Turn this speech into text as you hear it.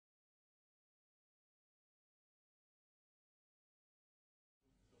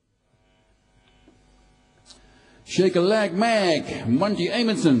Shake a leg, Mag, Monti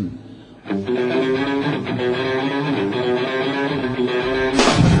Amundson.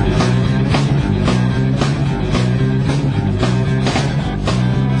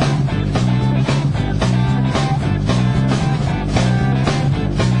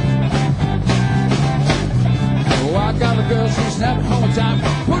 Got the girl, she's snapping home in time.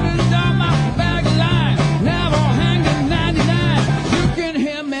 Put it down my bag of line. Never hanging 99. You can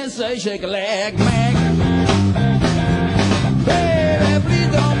hear me say, shake a leg, Mag. Baby, please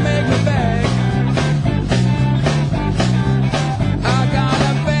don't make me beg. I got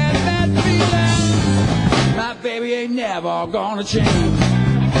a bad, bad feeling. My baby ain't never gonna change.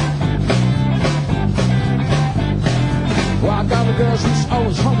 Well, I got a girl, she's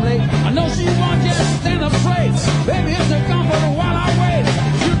always home late. I know she won't just stand up straight. Baby, it's a comfort while I wait.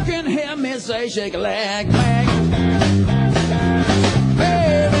 You can hear me say, shake a leg, Mag.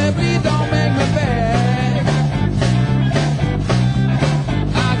 Baby, please don't make me beg.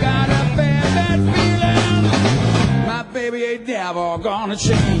 I got a bad, bad feeling. My baby ain't never gonna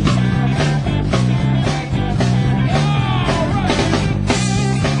change.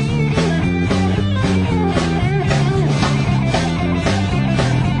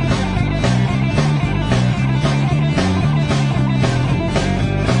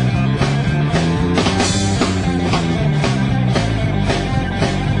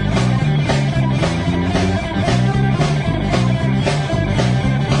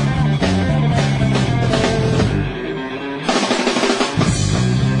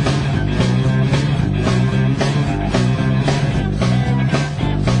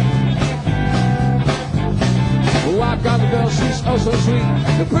 Got the girl, she's oh so sweet.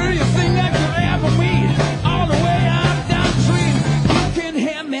 The prettiest thing that you ever meet. All the way up down the street. You can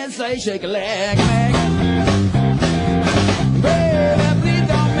hear me say, shake a leg, Mag. Baby, please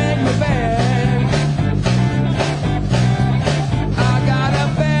don't make me beg. I got a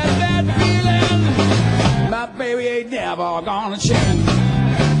bad, bad feeling. My baby ain't never gonna change.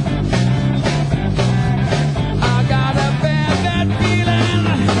 I got a bad, bad feeling.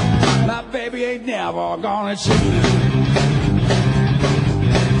 My baby ain't never gonna change.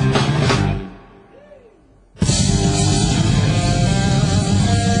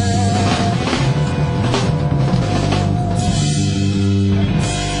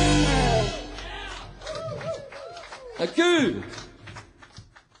 Dank u.